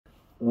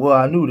Well,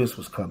 I knew this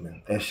was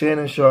coming, as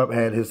Shannon Sharpe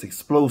had his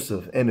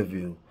explosive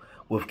interview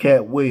with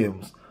Katt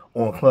Williams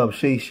on Club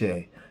Shay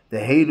Shay. The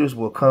haters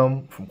will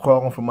come from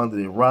crawling from under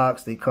their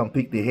rocks. They come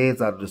peek their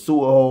heads out of the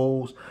sewer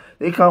holes.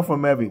 They come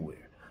from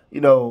everywhere.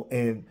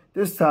 And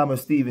this time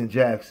it's Steven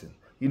Jackson.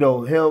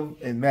 Him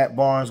and Matt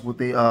Barnes with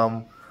the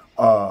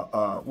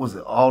was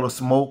it All the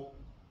Smoke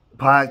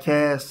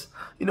podcast?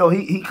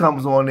 He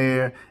comes on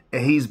there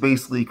and he's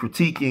basically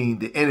critiquing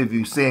the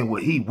interview, saying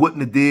what he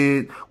wouldn't have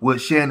did, what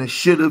Shannon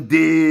should have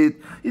did.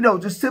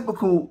 Just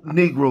typical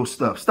Negro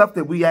stuff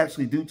that we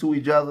actually do to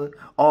each other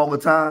all the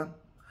time.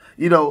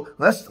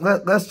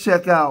 Let's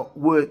check out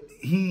what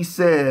he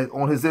said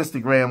on his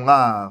Instagram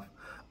Live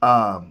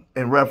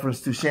in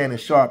reference to Shannon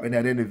Sharpe in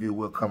that interview.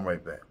 We'll come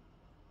right back.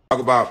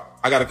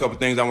 I got a couple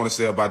things I want to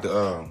say about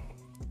the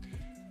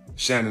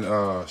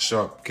Shannon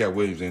Sharpe Katt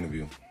Williams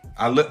interview.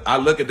 I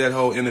look at that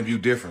whole interview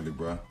differently,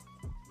 bro.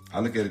 I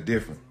look at it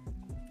different.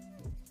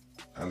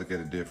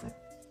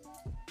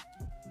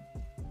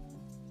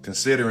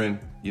 Considering,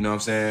 you know what I'm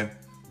saying,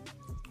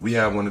 we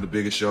have one of the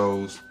biggest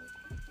shows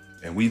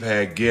and we've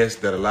had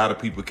guests that a lot of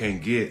people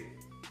can't get.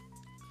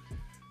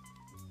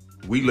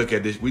 We look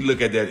at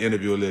that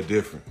interview a little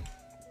different.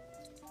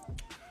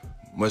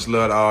 Much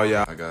love to all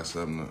y'all. I got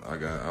something, I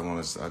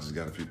just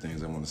got a few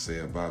things I want to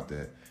say about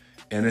that.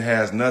 And it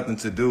has nothing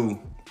to do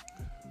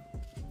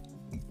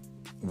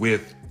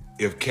with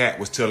if Katt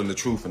was telling the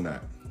truth or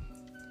not.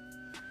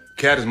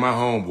 Katt is my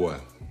homeboy.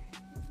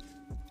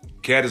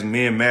 Katt is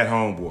me and Matt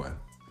homeboy.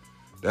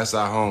 That's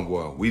our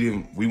homeboy.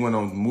 We went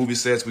on movie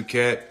sets with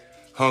Katt,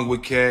 hung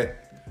with Katt.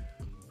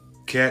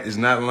 Katt is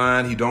not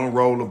lying. He don't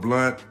roll a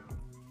blunt.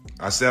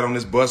 I sat on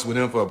this bus with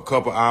him for a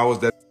couple hours.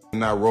 That did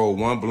not roll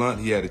one blunt.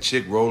 He had a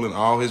chick rolling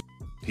all his.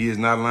 He is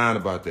not lying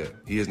about that.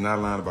 He is not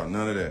lying about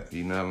none of that.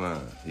 He's not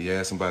lying. He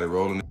had somebody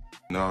rolling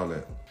and all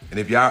that. And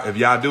if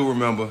y'all do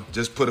remember,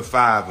 just put a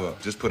 5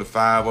 up. Just put a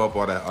 5 up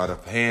or the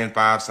hand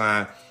 5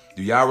 sign.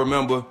 Do y'all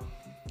remember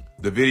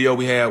the video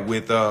we had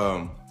with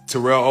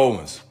Terrell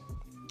Owens?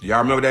 Do y'all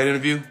remember that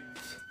interview?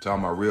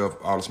 Talking about real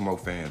All the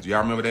Smoke fans. Do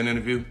y'all remember that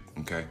interview?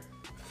 Okay.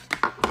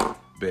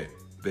 Bet.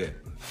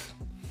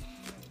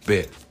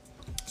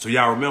 So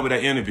y'all remember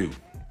that interview.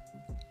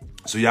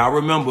 So y'all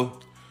remember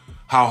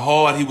how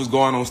hard he was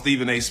going on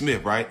Stephen A.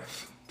 Smith, right?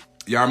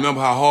 Y'all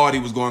remember how hard he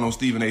was going on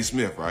Stephen A.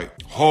 Smith, right?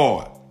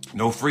 Hard,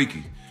 no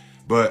freaky.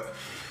 But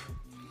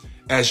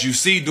as you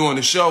see during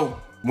the show,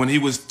 when he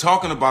was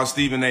talking about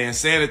Stephen A. and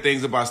saying the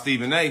things about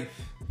Stephen A.,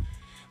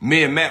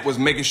 me and Matt was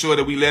making sure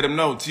that we let him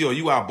know, Tio,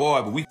 you our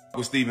boy, but we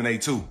with Stephen A.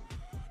 too.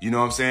 You know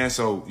what I'm saying?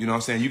 So, you know what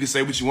I'm saying? You can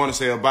say what you want to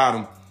say about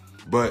him,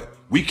 but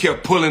we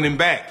kept pulling him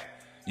back.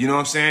 You know what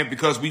I'm saying?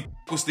 Because we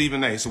with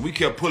Stephen A. So we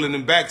kept pulling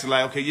him back to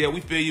like, okay, yeah, we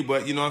feel you,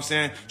 but you know what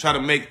I'm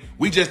saying?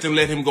 We just didn't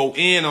let him go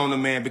in on the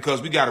man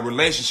because we got a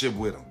relationship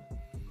with him.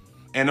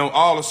 And on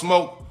All the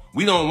Smoke,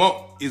 we don't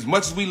want, as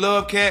much as we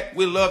love Katt,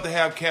 we love to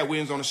have Katt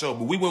Williams on the show,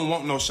 but we wouldn't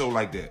want no show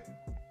like that.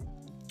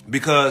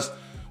 Because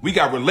we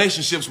got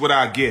relationships with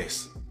our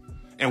guests.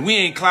 And we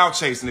ain't clout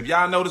chasing. If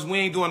y'all notice, we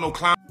ain't doing no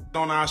clown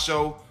on our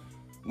show.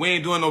 We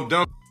ain't doing no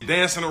dumb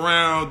dancing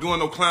around, doing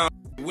no clown.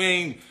 We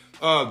ain't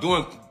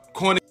doing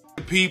corny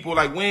people.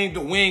 Like, we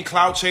ain't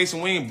clout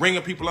chasing. We ain't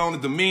bringing people on to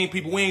demean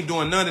people. We ain't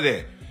doing none of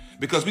that.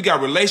 Because we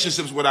got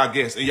relationships with our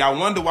guests. And y'all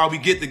wonder why we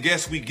get the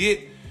guests we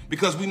get.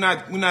 Because we're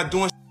not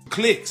doing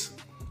clicks.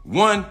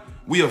 One,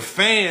 we a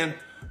fan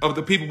of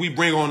the people we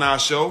bring on our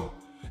show.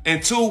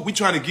 And two, we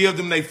trying to give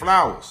them their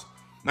flowers.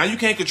 Now, you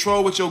can't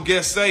control what your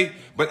guests say,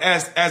 but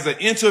as an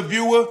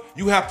interviewer,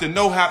 you have to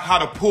know how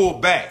to pull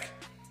back.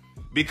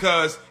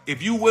 Because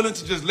if you're willing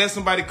to just let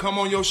somebody come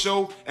on your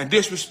show and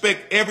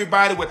disrespect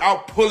everybody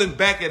without pulling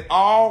back at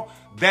all,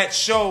 that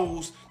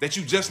shows that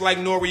you just like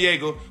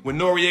Noriega when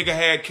Noriega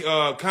had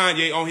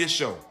Kanye on his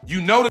show.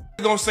 You know that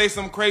they're going to say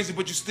something crazy,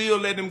 but you still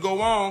let them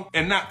go on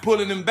and not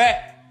pulling them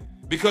back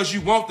because you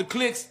want the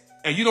clicks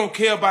and you don't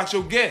care about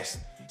your guests.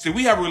 See,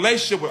 we have a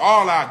relationship with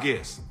all our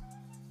guests.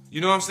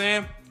 You know what I'm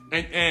saying?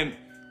 And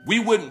we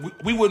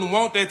wouldn't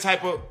want that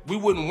type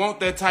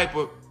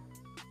of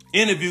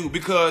interview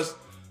because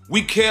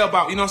we care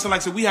about, you know what I'm saying?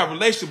 Like I said, we have a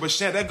relationship,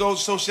 but that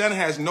goes so Shannon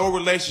has no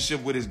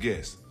relationship with his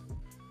guests.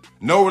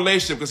 No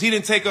relationship, because he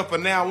didn't take up for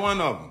now one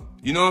of them.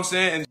 You know what I'm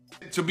saying?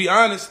 And to be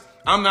honest,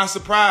 I'm not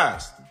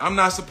surprised. I'm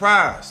not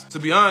surprised, to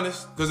be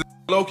honest, because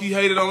low-key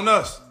hated on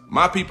us.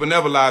 My people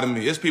never lie to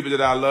me. It's people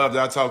that I love,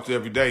 that I talk to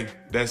every day,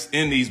 that's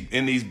in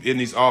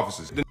these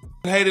offices.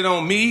 Hated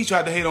on me. He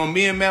tried to hate on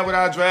me and Matt with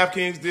our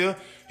DraftKings deal.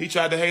 He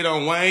tried to hate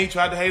on Wayne. He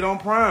tried to hate on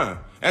Prime.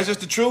 That's just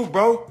the truth,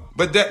 bro.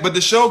 But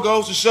the show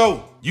goes to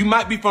show. You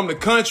might be from the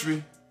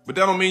country, but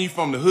that don't mean you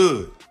from the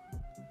hood.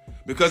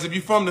 Because if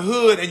you from the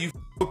hood and you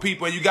with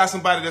people and you got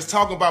somebody that's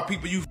talking about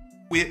people you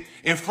with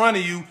in front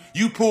of you,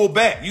 you pull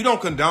back. You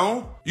don't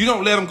condone. You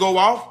don't let them go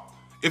off.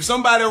 If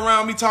somebody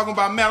around me talking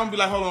about Matt, I'm gonna be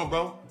like, hold on,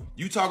 bro.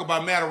 You talk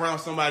about Matt around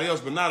somebody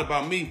else, but not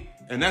about me.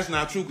 And that's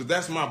not true, because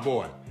that's my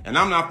boy. And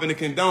I'm not finna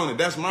condone it.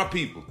 That's my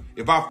people.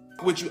 If I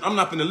with you, I'm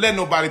not finna let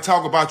nobody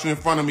talk about you in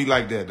front of me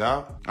like that,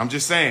 dog. I'm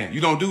just saying,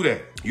 you don't do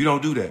that. You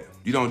don't do that.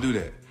 You don't do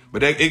that.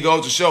 But it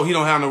goes to show he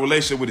don't have no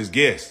relationship with his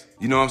guests.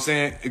 You know what I'm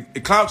saying?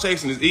 Clout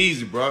chasing is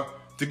easy, bro.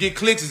 To get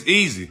clicks is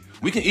easy.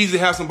 We can easily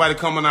have somebody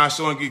come on our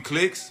show and get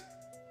clicks.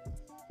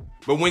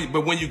 But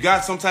when you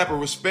got some type of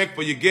respect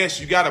for your guests,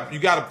 you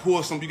gotta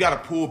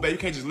pull back. You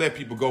can't just let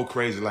people go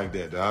crazy like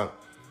that, dog.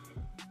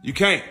 You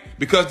can't.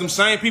 Because them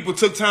same people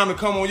took time to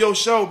come on your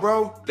show,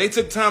 bro. They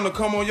took time to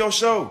come on your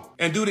show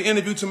and do the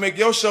interview to make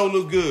your show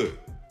look good.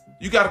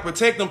 You gotta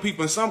protect them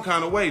people in some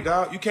kind of way,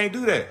 dog. You can't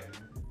do that.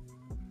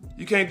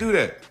 You can't do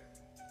that.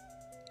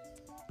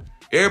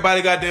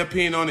 Everybody got their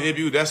opinion on the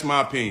interview. That's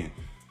my opinion.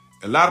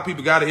 A lot of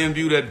people got an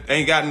interview that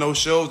ain't got no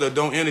shows, that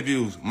don't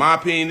interviews. My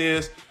opinion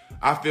is,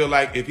 I feel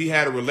like if he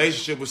had a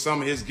relationship with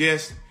some of his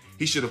guests,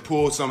 he should have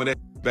pulled some of that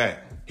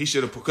back. He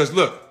should have, because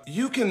look,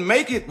 you can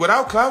make it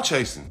without clout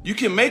chasing. You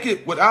can make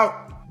it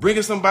without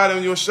bringing somebody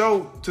on your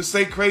show to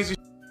say crazy.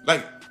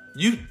 Like,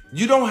 you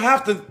don't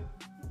have to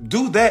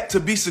do that to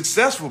be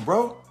successful,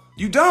 bro.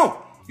 You don't.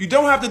 You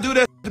don't have to do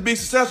that to be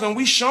successful. And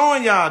we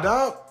showing y'all,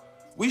 dog.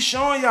 We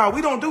showing y'all.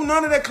 We don't do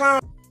none of that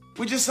clown.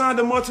 We just signed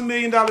a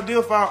multi-million-dollar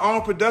deal for our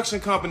own production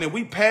company.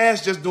 We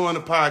passed just doing the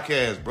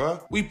podcast,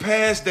 bro. We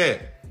passed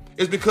that.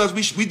 It's because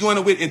we doing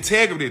it with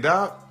integrity,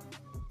 dog.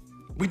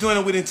 We doing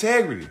it with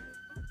integrity.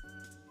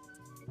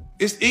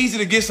 It's easy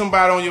to get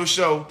somebody on your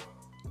show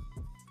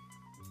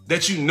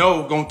that you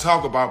know gonna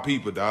talk about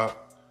people, dog.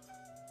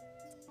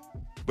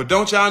 But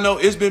don't y'all know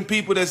it's been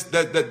people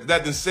that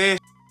done said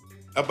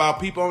about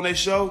people on their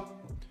show,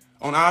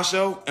 on our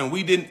show, and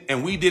we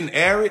didn't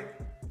air it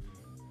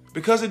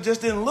because it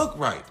just didn't look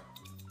right.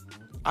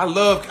 I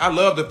love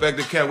the fact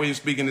that Katt Williams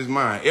speaking his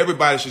mind.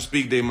 Everybody should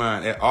speak their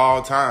mind at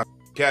all times.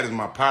 Katt is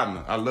my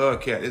partner. I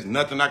love Katt. There's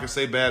nothing I can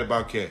say bad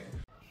about Katt.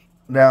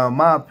 Now, in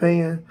my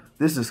opinion,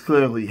 this is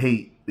clearly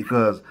hate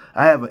because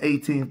I have an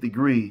 18th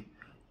degree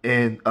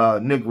in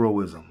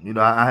Negroism. You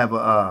know, I have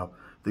a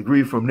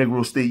degree from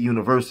Negro State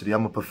University.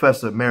 I'm a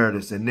professor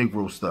emeritus in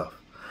Negro stuff.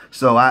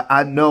 So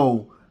I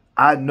know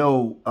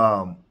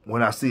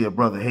when I see a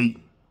brother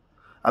hating.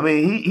 I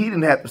mean, he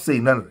didn't have to say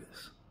none of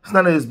this. It's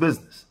none of his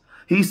business.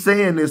 He's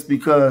saying this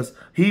because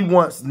he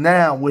wants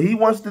now, what he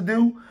wants to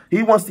do,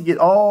 he wants to get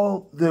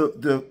all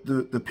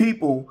the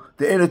people,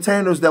 the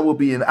entertainers that will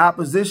be in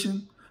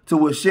opposition to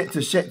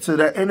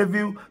that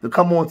interview to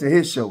come on to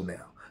his show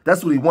now.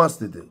 That's what he wants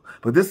to do.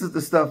 But this is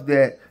the stuff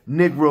that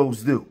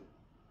Negroes do.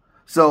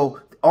 So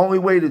the only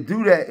way to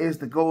do that is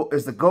to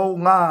go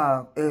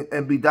live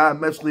and be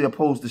diametrically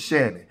opposed to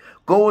Shannon.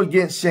 Go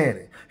against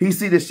Shannon. He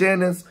see that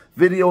Shannon's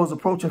video is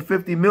approaching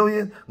 50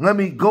 million. Let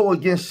me go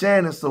against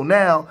Shannon so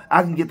now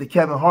I can get the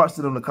Kevin Hart's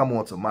to them to come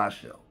on to my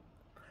show.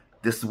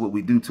 This is what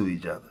we do to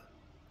each other.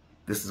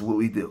 This is what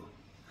we do.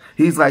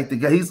 He's like the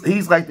guy.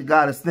 He's like the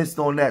guy that snitched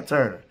on Nat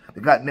Turner.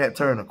 That got Nat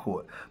Turner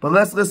caught. But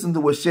let's listen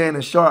to what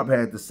Shannon Sharpe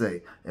had to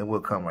say, and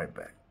we'll come right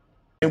back.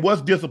 And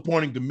what's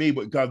disappointing to me,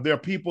 because there are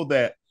people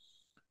that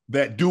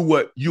do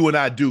what you and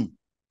I do,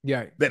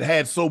 yeah, that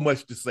had so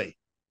much to say,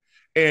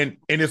 and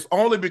it's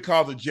only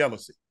because of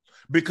jealousy.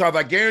 Because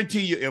I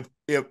guarantee you,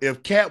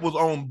 if Katt was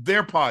on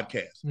their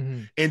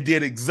podcast and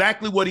did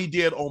exactly what he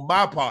did on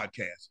my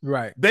podcast,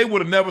 right, they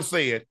would have never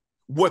said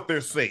what they're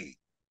saying.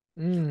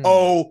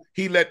 Oh,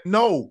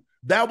 no.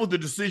 That was the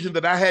decision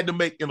that I had to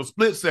make in a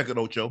split second,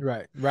 Ocho.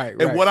 Right.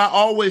 And what I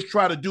always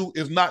try to do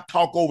is not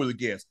talk over the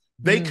guests.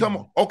 They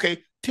come,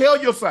 okay,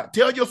 tell your side,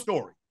 tell your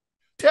story.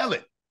 Tell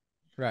it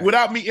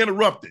without me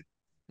interrupting.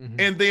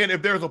 And then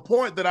if there's a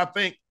point that I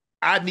think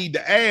I need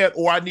to add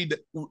or I need to,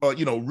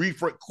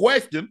 rephrase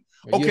question,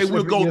 okay,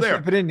 we'll go there.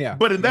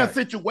 But in that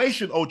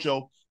situation,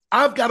 Ocho,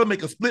 I've got to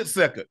make a split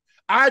second.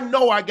 I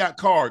know I got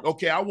cards.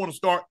 Okay, I want to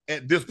start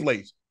at this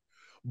place.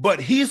 But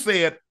he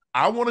said,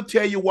 I want to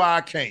tell you why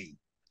I came.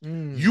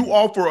 You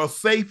offer a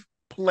safe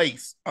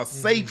place, a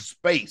safe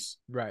space,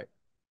 right,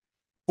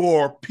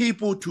 for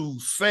people to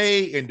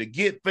say and to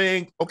get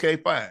things. Okay,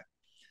 fine.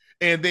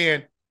 And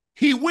then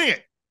he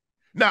went.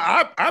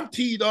 Now I'm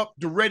teed up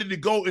to ready to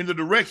go in the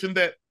direction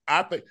that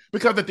I think,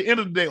 because at the end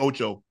of the day,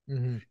 Ocho,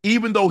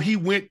 even though he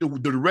went the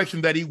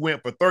direction that he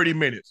went for 30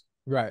 minutes,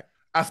 right,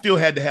 I still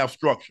had to have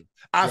structure.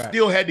 I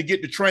still had to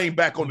get the train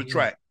back on the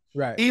track.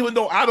 Right. Even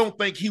though I don't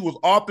think he was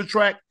off the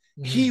track,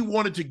 he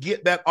wanted to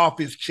get that off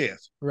his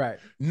chest. Right.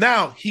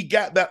 Now he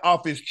got that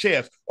off his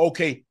chest.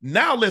 Okay,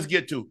 now let's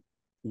get to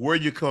where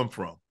you come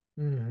from.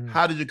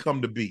 How did you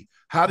come to be?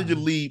 How did you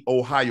leave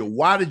Ohio?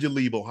 Why did you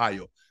leave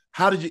Ohio?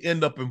 How did you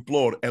end up in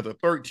Florida as a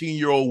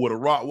 13-year-old with a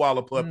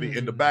Rottweiler puppy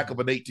in the back of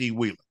an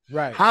 18-wheeler?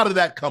 Right. How did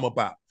that come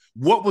about?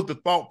 What was the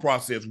thought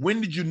process? When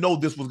did you know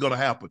this was going to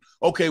happen?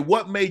 Okay,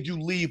 what made you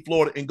leave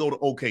Florida and go to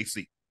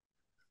OKC,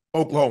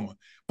 Oklahoma?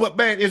 But,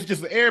 man, it's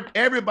just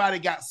everybody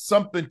got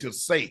something to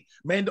say.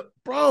 Man,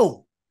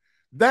 bro,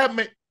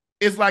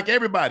 it's like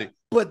everybody.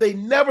 But they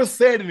never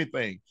said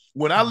anything.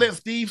 When I let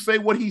Steve say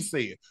what he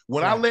said,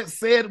 when I let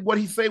said what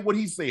he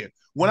said,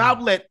 when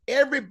I've let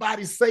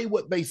everybody say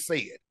what they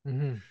said,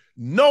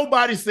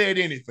 nobody said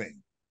anything.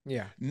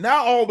 Yeah.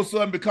 Now, all of a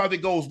sudden, because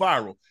it goes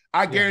viral,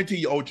 I guarantee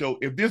you, Ocho,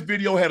 if this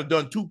video had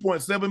done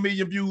 2.7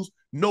 million views,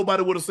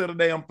 nobody would have said a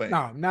damn thing.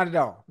 No, not at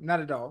all.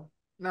 Not at all.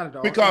 Not at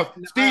all. Because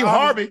Steve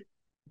Harvey,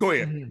 go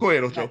ahead. Go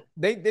ahead, Ocho.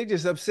 They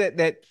just upset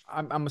that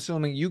I'm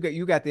assuming you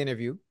got the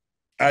interview.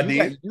 I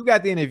did. You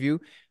got the interview.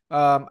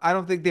 I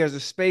don't think there's a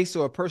space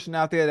or a person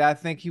out there that I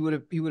think he would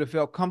have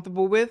felt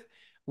comfortable with,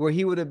 where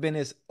he would have been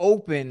as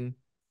open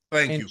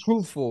and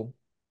truthful.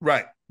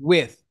 Right.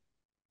 With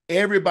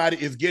everybody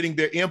is getting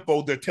their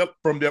info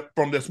from their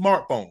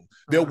smartphone.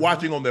 They're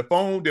watching on their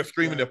phone. They're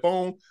streaming their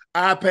phone,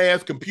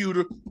 iPads,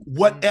 computer,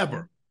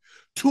 whatever.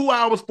 2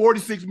 hours,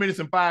 46 minutes,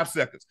 and 5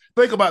 seconds.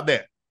 Think about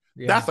that.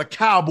 Yeah. That's a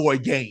cowboy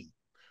game.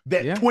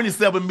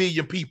 27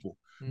 million people.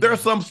 There are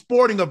some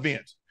sporting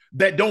events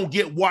that don't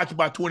get watched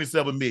by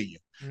 27 million.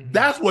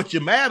 That's what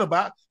you're mad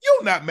about.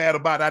 You're not mad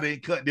about I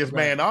didn't cut this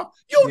man off.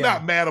 You're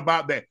not mad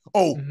about that.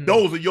 Oh,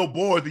 those are your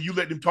boys and you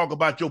let them talk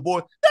about your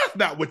boys. That's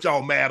not what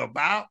y'all mad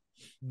about.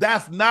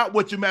 That's not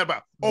what you're mad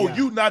about. Oh,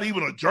 you not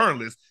even a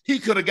journalist. He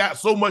could have got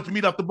so much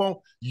meat off the bone.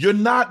 You're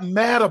not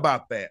mad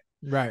about that.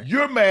 Right.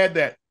 You're mad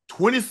that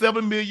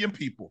 27 million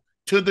people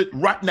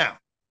right now.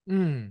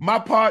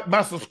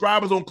 My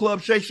subscribers on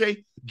Club Shay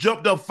Shay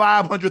jumped up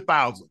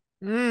 500,000.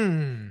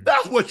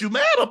 That's what you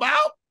mad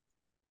about.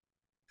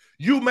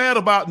 You mad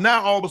about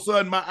now all of a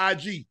sudden my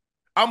IG,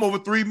 I'm over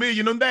 3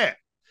 million on that.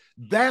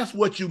 That's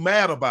what you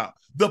mad about.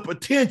 The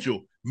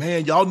potential.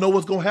 Man, y'all know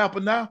what's going to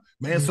happen now?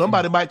 Man,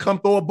 somebody might come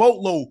throw a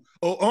boatload.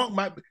 Or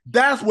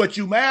that's what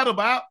you mad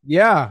about.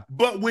 Yeah.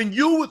 But when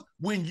you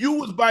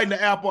was biting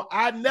the apple,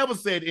 I never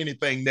said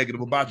anything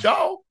negative about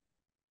y'all.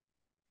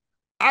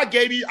 I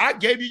gave you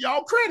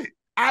y'all credit.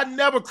 I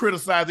never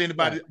criticized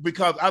anybody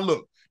because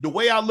the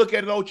way I look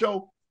at it,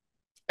 Ocho,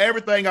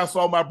 everything I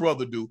saw my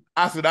brother do,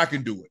 I said I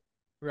can do it.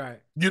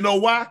 Right. You know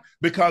why?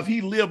 Because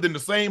he lived in the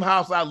same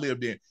house I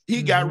lived in.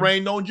 He got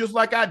rained on just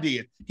like I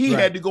did. He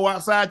had to go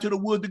outside to the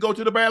woods to go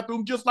to the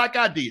bathroom just like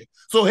I did.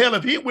 So hell,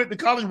 if he went to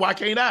college, why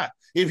can't I?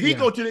 If he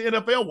go to the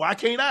NFL, why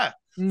can't I?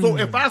 So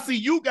if I see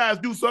you guys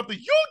do something,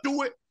 you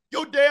do it.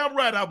 You're damn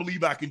right. I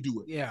believe I can do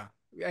it. Yeah.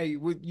 Hey,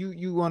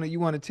 you want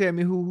to tell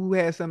me who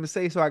has something to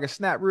say so I can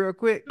snap real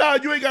quick? No,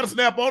 you ain't got to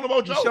snap on him,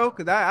 Ocho. Sure,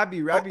 because I'd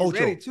be Ocho,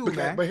 ready too,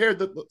 man. But here,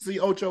 see,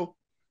 Ocho,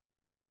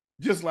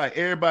 just like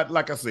everybody,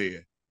 like I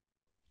said,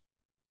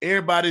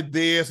 everybody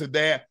this and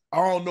that. I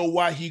don't know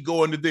why he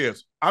going to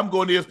this. I'm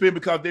going to ESPN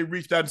because they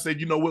reached out and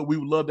said, you know what, we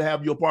would love to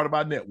have you a part of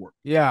our network.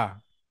 Yeah.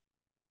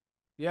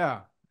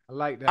 Yeah. I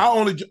like that.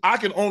 I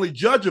can only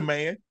judge a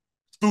man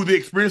through the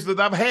experience that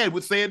I've had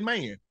with said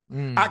man.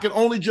 I can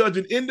only judge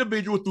an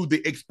individual through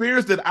the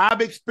experience that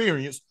I've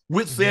experienced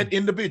with said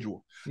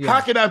individual. Yeah.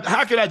 How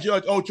can I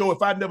judge Ocho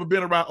if I've never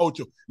been around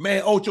Ocho?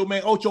 Man, Ocho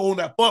on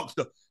that fuck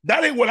stuff.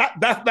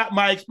 That's not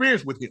my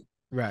experience with him.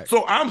 Right.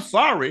 So I'm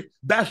sorry.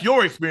 That's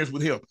your experience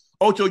with him.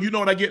 Ocho, you know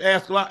what I get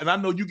asked a lot, and I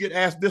know you get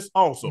asked this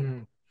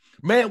also.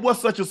 Man,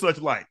 what's such and such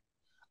like?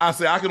 I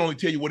say, I can only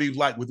tell you what he was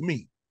like with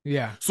me.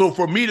 Yeah. So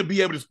for me to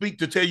be able to speak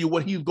to tell you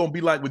what he's going to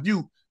be like with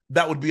you,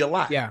 that would be a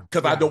lie. Yeah.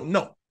 Because I don't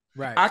know.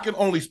 Right. I can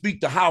only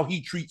speak to how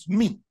he treats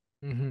me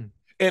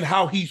and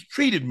how he's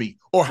treated me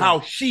or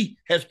how she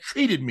has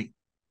treated me.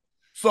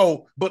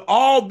 So, but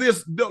all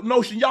this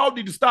notion, y'all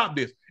need to stop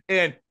this.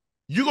 And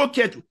you're going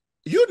to catch,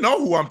 you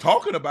know who I'm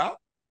talking about.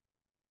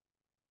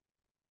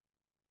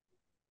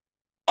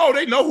 Oh,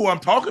 they know who I'm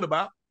talking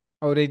about.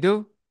 Oh, they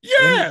do?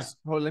 Yes.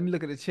 Let me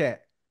look at the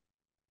chat.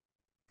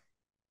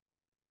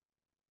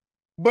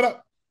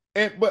 But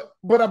that's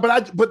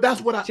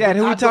what Chat,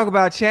 who we talk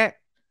about, chat?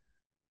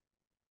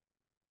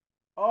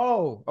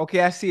 Oh,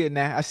 okay. I see it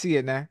now.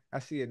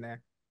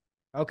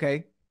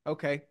 Okay.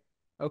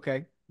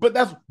 But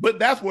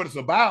that's what it's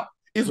about.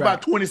 It's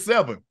about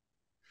 27.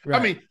 Right.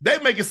 I mean, they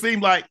make it seem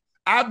like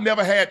I've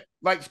never had,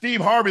 like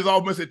Steve Harvey's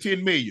almost at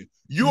 10 million.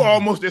 You're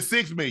almost at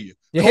 6 million.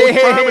 Coach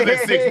Prime is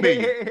at 6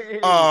 million.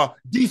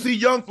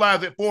 DC Young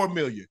Flies at 4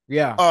 million.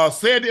 Yeah.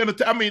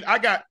 I mean, I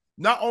got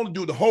not only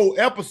do the whole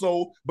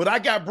episode, but I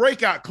got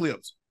breakout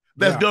clips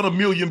that's done 1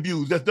 million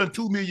views, that's done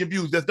 2 million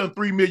views, that's done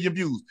 3 million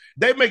views.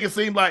 They make it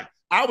seem like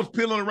I was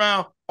peeling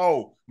around,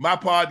 oh, my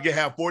pod can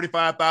have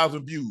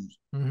 45,000 views.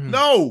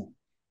 No.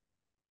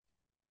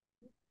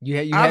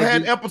 I've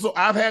had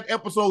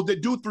episodes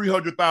that do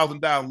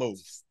 300,000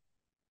 downloads.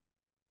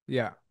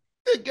 Yeah.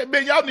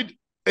 Man, y'all need,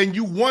 and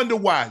you wonder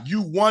why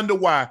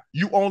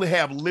you only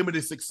have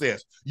limited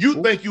success.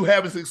 You think you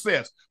having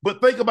success, but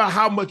think about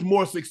how much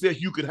more success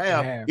you could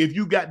have if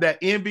you got that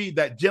envy,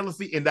 that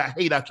jealousy, and that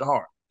hate out your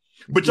heart.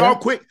 But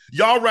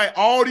y'all write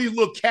all these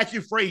little catchy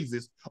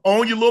phrases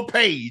on your little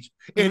page,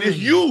 and it's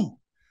you.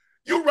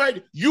 You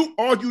write,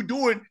 all you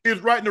doing is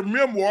writing a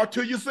memoir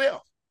to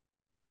yourself.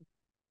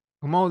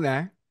 Come on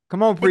now.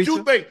 Come on,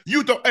 preacher. But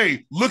you think,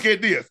 hey, look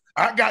at this.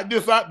 I got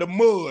this out the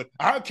mud.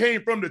 I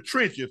came from the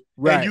trenches.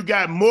 Right. And you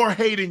got more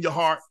hate in your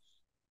heart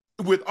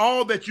with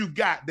all that you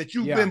got, that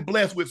you've been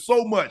blessed with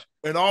so much,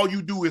 and all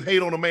you do is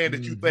hate on a man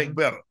that you think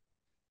better.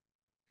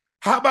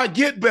 How about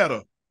get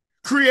better?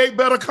 Create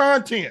better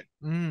content.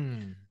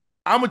 I'm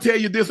going to tell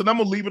you this, and I'm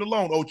going to leave it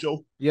alone,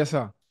 Ocho. Yes,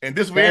 sir. And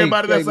this for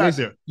everybody that's out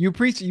there. You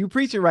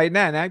preaching right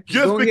now.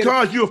 Just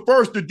because you're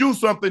first to do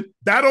something,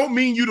 that don't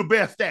mean you the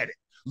best at it.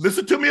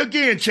 Listen to me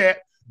again, chat.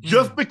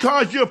 Just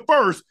because you're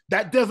first,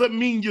 that doesn't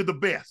mean you're the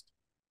best.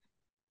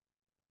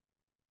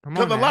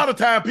 Because a lot of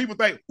times people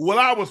think, well,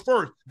 I was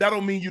first. That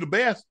don't mean you're the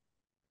best.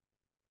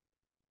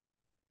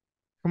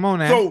 Come on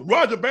now. So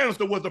Roger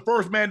Bannister was the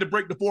first man to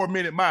break the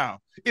 4-minute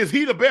mile. Is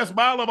he the best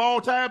mile of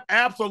all time?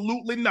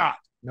 Absolutely not.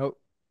 Nope.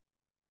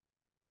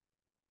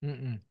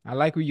 I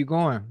like where you're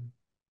going.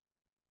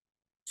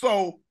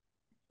 So,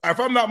 if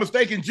I'm not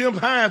mistaken, Jim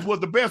Hines was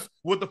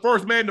the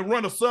first man to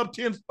run a sub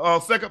 10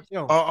 second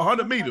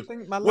 100 meters.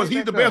 Was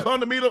he the best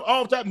 100 meter of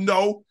all time?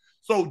 No.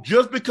 So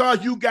just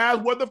because you guys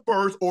were the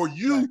first, or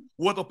you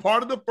was a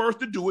part of the first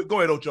to do it, go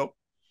ahead, Ocho.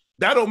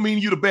 That don't mean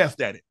you're the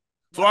best at it.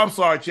 So I'm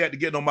sorry, Chad, to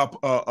get on my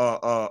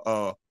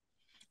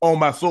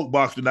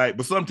soapbox tonight,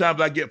 but sometimes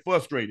I get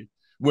frustrated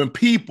when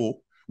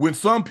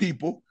some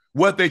people,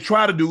 what they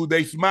try to do,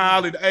 they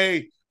smile and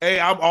hey,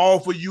 I'm all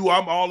for you.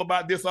 I'm all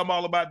about this. I'm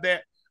all about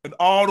that. And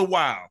all the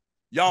while,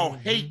 y'all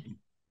hating.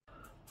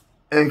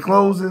 In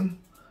closing,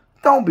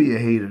 don't be a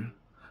hater.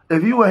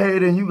 If you a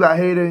hater and you got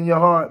hater in your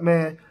heart,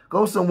 man,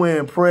 go somewhere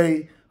and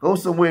pray. Go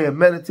somewhere and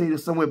meditate or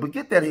somewhere. But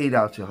get that hate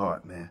out your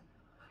heart, man.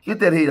 Get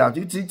that hate out.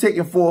 You're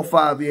taking 4 or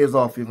 5 years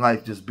off your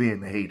life just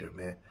being a hater,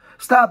 man.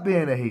 Stop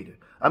being a hater.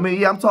 I mean,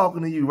 yeah, I'm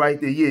talking to you right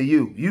there. Yeah,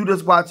 you. You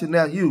just watching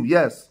now. You.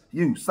 Yes,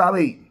 you. Stop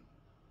hating.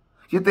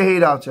 Get the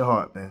hate out your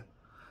heart, man.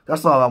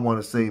 That's all I want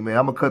to say, man.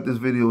 I'm going to cut this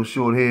video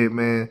short here,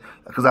 man,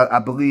 because I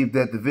believe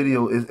that the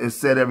video is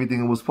said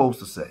everything it was supposed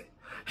to say.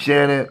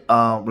 Shannon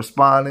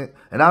responded,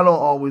 and I don't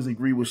always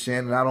agree with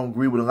Shannon. I don't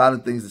agree with a lot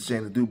of things that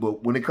Shannon do,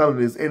 but when it comes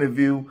to this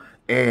interview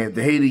and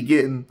the hate he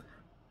getting,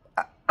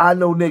 I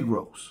know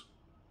Negroes,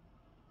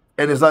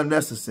 and it's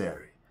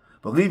unnecessary.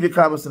 But leave your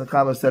comments in the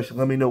comment section.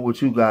 Let me know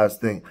what you guys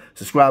think.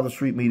 Subscribe to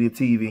Street Media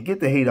TV and get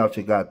the hate out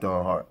your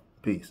goddamn heart.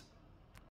 Peace.